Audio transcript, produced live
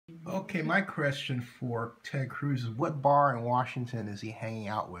Okay, my question for Ted Cruz is what bar in Washington is he hanging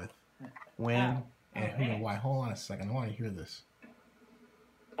out with? When? And who and why? Hold on a second. I want to hear this.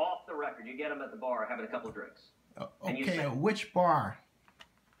 Off the record, you get him at the bar having a couple of drinks. Okay, which bar?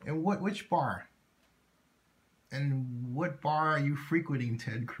 And which bar? And what bar are you frequenting,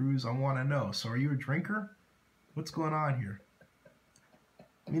 Ted Cruz? I want to know. So are you a drinker? What's going on here?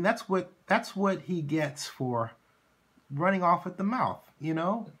 I mean, that's what he gets for running off at the mouth, you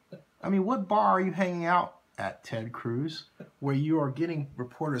know? I mean, what bar are you hanging out at, Ted Cruz, where you are getting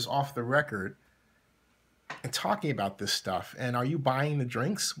reporters off the record and talking about this stuff? And are you buying the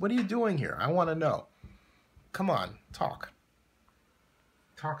drinks? What are you doing here? I want to know. Come on, talk.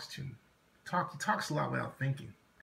 Talks to me. He talks a lot without thinking.